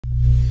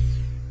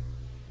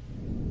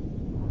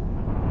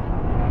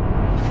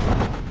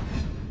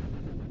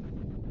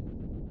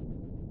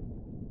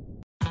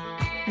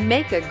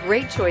Make a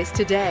great choice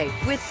today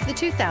with the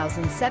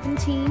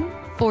 2017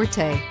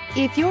 Forte.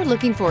 If you're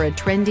looking for a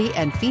trendy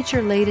and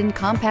feature-laden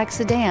compact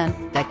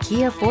sedan, the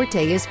Kia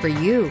Forte is for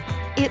you.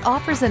 It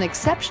offers an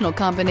exceptional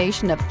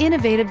combination of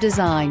innovative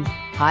design,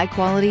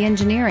 high-quality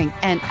engineering,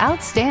 and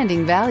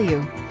outstanding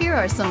value. Here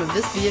are some of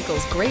this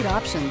vehicle's great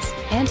options: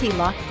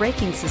 anti-lock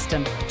braking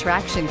system,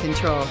 traction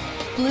control,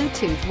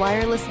 Bluetooth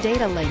wireless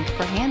data link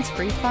for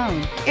hands-free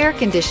phone, air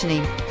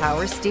conditioning,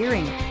 power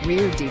steering,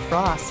 rear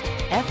defrost,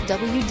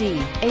 FWD,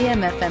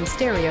 AM/FM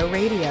stereo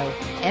radio,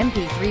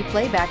 MP3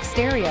 playback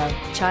stereo,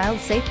 child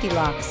safety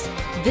locks.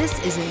 This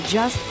isn't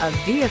just a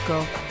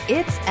vehicle,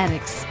 it's an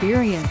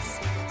experience.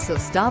 So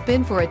stop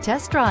in for a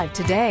test drive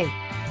today.